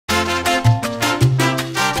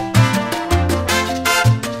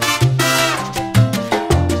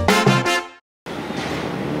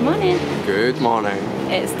Good morning.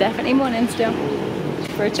 It's definitely morning still,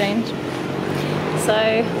 for a change.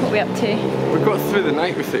 So, what are we up to? We got through the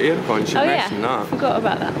night with the aircon, she mentioned that. Forgot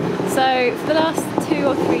about that. So, for the last 2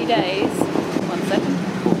 or 3 days, 1 second.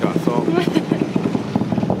 Hold that thought.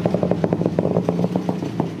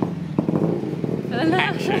 For the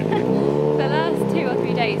last 2 or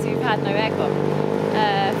 3 days we've had no aircon.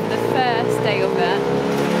 For the first day of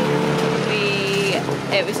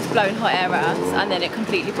it was just blowing hot air at us, and then it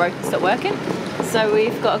completely broke and stopped working. So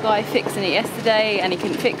we've got a guy fixing it yesterday and he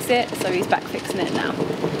couldn't fix it, so he's back fixing it now.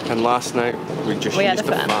 And last night we used had a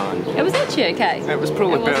the fan. It was actually okay. It was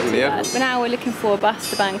probably better than the air. But now we're looking for a bus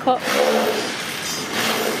to Bangkok.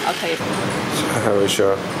 I'll tell you. So how was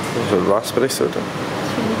your raspberry soda?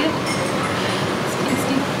 It's really good. It's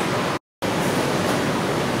tasty.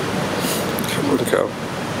 Come on, girl.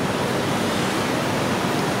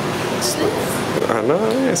 I know,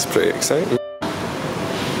 it's pretty exciting.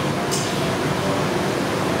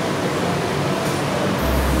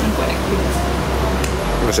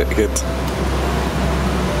 Was it good? It's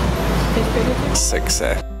pretty good.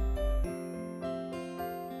 Success.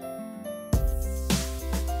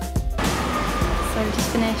 So we just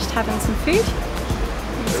finished having some food. It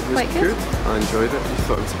was quite good. I enjoyed it. You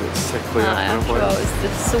thought it was a bit sickly after a while. Well, the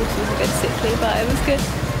sauce was a bit sickly, but it was good.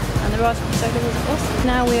 And the raspberry soda was awesome.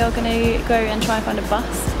 Now we are going to go and try and find a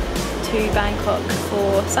bus to Bangkok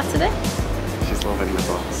for Saturday. She's loving the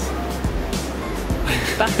bus.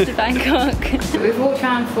 Bus to Bangkok. We've walked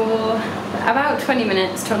around for about 20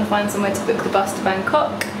 minutes trying to find somewhere to book the bus to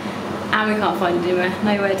Bangkok, and we can't find it anywhere.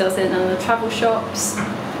 Nowhere does it. None of the travel shops,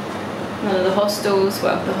 none of the hostels.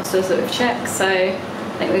 Well, the hostels that we've checked. So I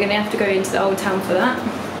think we're going to have to go into the old town for that.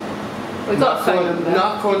 We've got a phone number.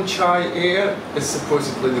 Nakhon Chai Air is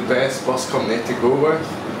supposedly the best bus company to go with.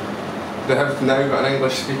 They have now got an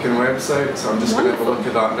English speaking website, so I'm just going to have a look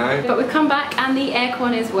at that now. But we've come back and the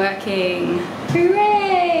aircon is working.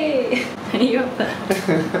 Hooray! Are you up there?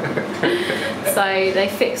 So they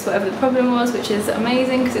fixed whatever the problem was, which is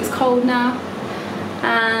amazing because it's cold now.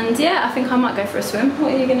 And yeah, I think I might go for a swim.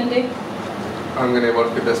 What are you going to do? I'm going to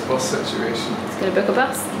work at this bus situation. Just going to book a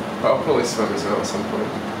bus? But I'll probably swim as well at some point.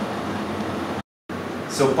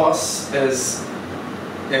 So bus is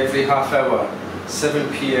every half hour, 7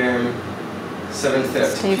 PM,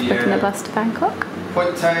 7:30 So you're booking a bus to Bangkok?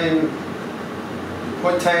 What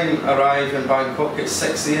time arrive in Bangkok at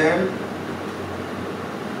 6 AM?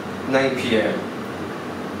 9 PM.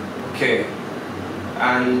 Okay.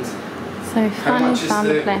 And so how much is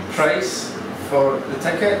the price for the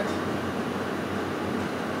ticket?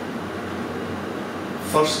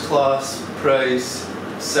 First class price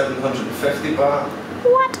 750 baht.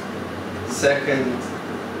 What? Second,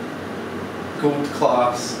 gold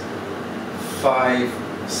class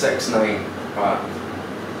 569 baht.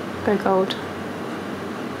 Go gold.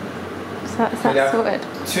 So that's sorted.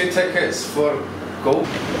 2 tickets for gold.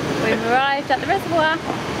 We've arrived at the reservoir.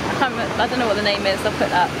 I don't know what the name is. I'll put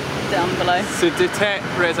that down below. Sudutek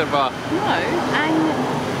Reservoir. No,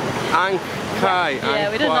 Angkai. Yeah,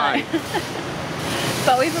 we don't know.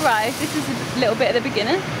 But we've arrived. This is a little bit at the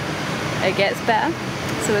beginning. It gets better,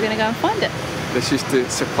 so we're going to go and find it. This used to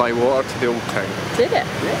supply water to the old town. Did it?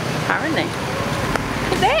 Yeah. Apparently.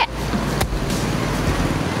 Look at that!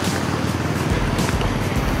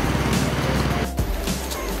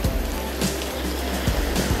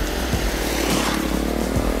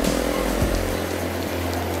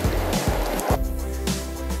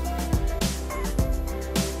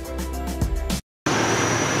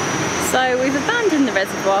 So we've abandoned the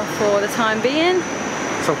reservoir for the time being.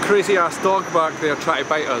 Some crazy ass dog back there trying to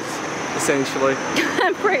bite us, essentially.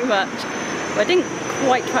 Pretty much. Well, I didn't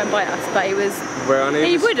quite try and bite us, but he was. Well,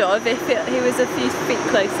 he would have if he was a few feet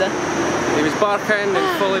closer. He was barking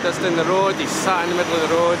and followed us down the road. He sat in the middle of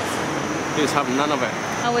the road. He was having none of it.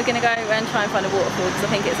 And we're going to go and try and find a waterfall because I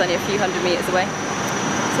think it's only a few hundred metres away.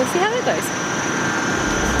 So we'll see how it goes.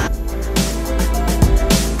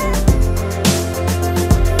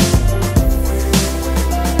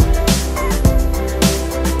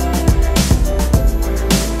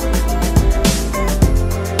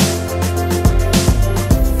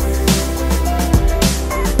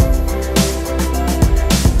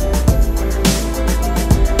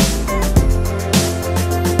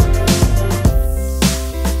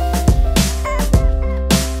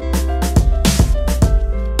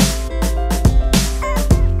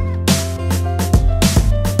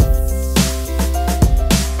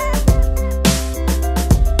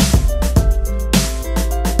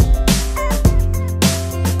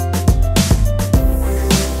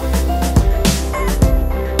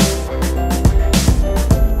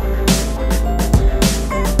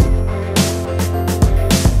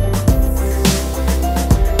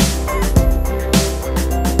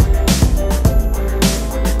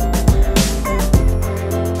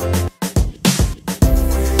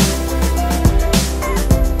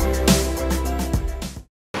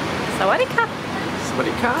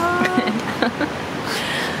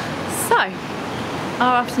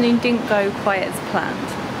 our afternoon didn't go quite as planned.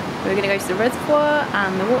 We were going to go to the reservoir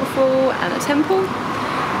and the waterfall and the temple,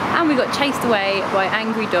 and we got chased away by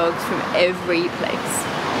angry dogs from every place.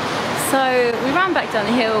 So we ran back down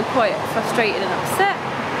the hill quite frustrated and upset.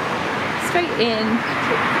 Straight in.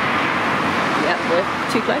 Yep, we're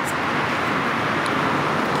too close.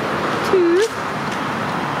 To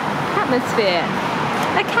Atmosphere,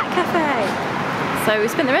 a cat cafe. So we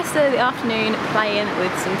spent the rest of the afternoon playing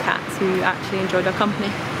with some cats who actually enjoyed our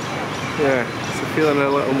company. Yeah, so feeling a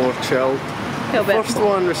little more chilled. The first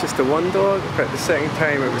one was just the one dog, but the second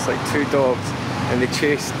time it was like 2 dogs, and they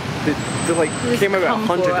chased, they like came out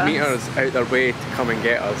 100 metres out their way to come and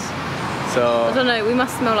get us. So I don't know, we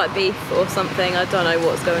must smell like beef or something, I don't know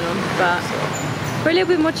what's going on, but we're a little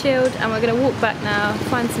bit more chilled and we're going to walk back now,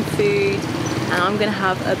 find some food, and I'm going to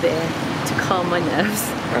have a beer to calm my nerves.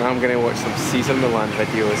 And I'm going to watch some Caesar Milan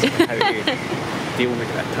videos on how to deal with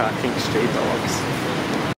attacking stray dogs.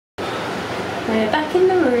 We're back in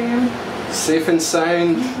the room. Safe and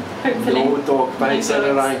sound. Hopefully. No dog bites at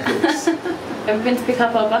our ankles. We're going to pick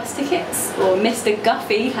up our bus tickets, or Mr.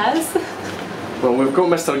 Guffy has. Well, we've got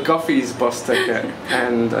Mr. Guffy's bus ticket,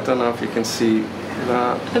 and I don't know if you can see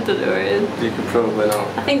that. I don't know where it is. You can probably not.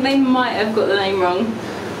 I think they might have got the name wrong.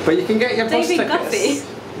 But you can get your bus David tickets. Guffy.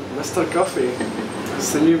 Mr. Guffy.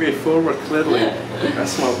 It's the new way forward, clearly.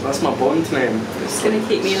 That's my Bond name. It's going to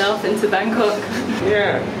keep me laughing to Bangkok.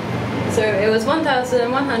 Yeah. So it was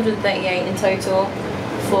 1,138 in total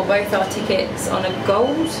for both our tickets on a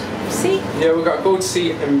gold seat. Yeah, we got a gold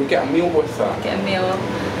seat and we get a meal with that. Get a meal.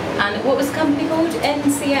 And what was the company called?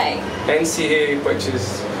 NCA? NCA, which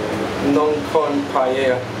is Non-Con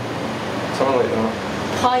Paella. Something like that.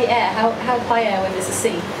 Pai Air. How Pai Air when there's a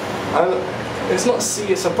C? It's not C,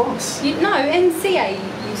 it's a bus. No, NCA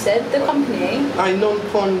you said, the company.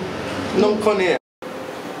 Non-Con Air.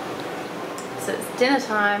 So it's dinner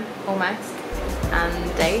time, almost,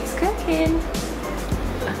 and Dave's cooking.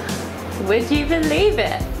 Would you believe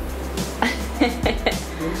it?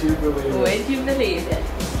 Would you believe it? Would you believe it?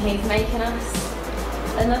 He's making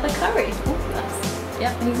us another curry.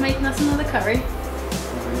 Yep, he's making us another curry.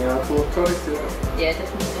 Yeah, full of curry to it. Yeah,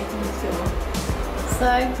 definitely. So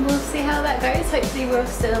we'll see how that goes. Hopefully we're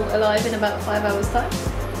still alive in about 5 hours time.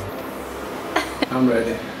 I'm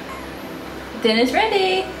ready. Dinner's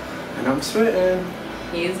ready. And I'm sweating.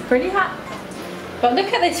 He's pretty hot. But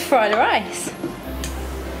look at this fried rice.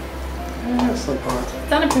 Yeah, that's not bad.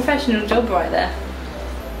 Done a professional job right there.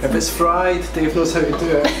 If it's fried, Dave knows how to do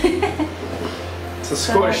it. It's a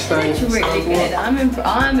Scottish thing. It's really good.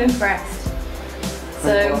 I'm impressed.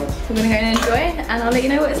 So we're going to go and enjoy it, and I'll let you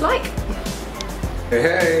know what it's like.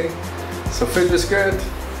 Hey, so food was good.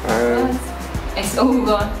 It's all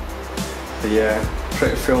gone. Yeah,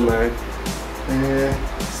 pretty full now.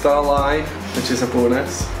 Still alive, which is a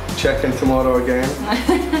bonus. Check in tomorrow again.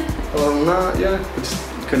 Other than that, yeah, we're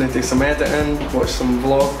just gonna do some editing, watch some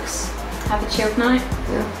vlogs. Have a chilled night.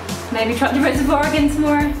 Yeah. Maybe try the reservoir again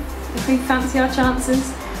tomorrow, if we fancy our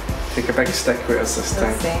chances. Take a big stick with us this time.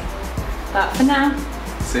 We'll see. But for now,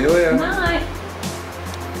 see you later. night.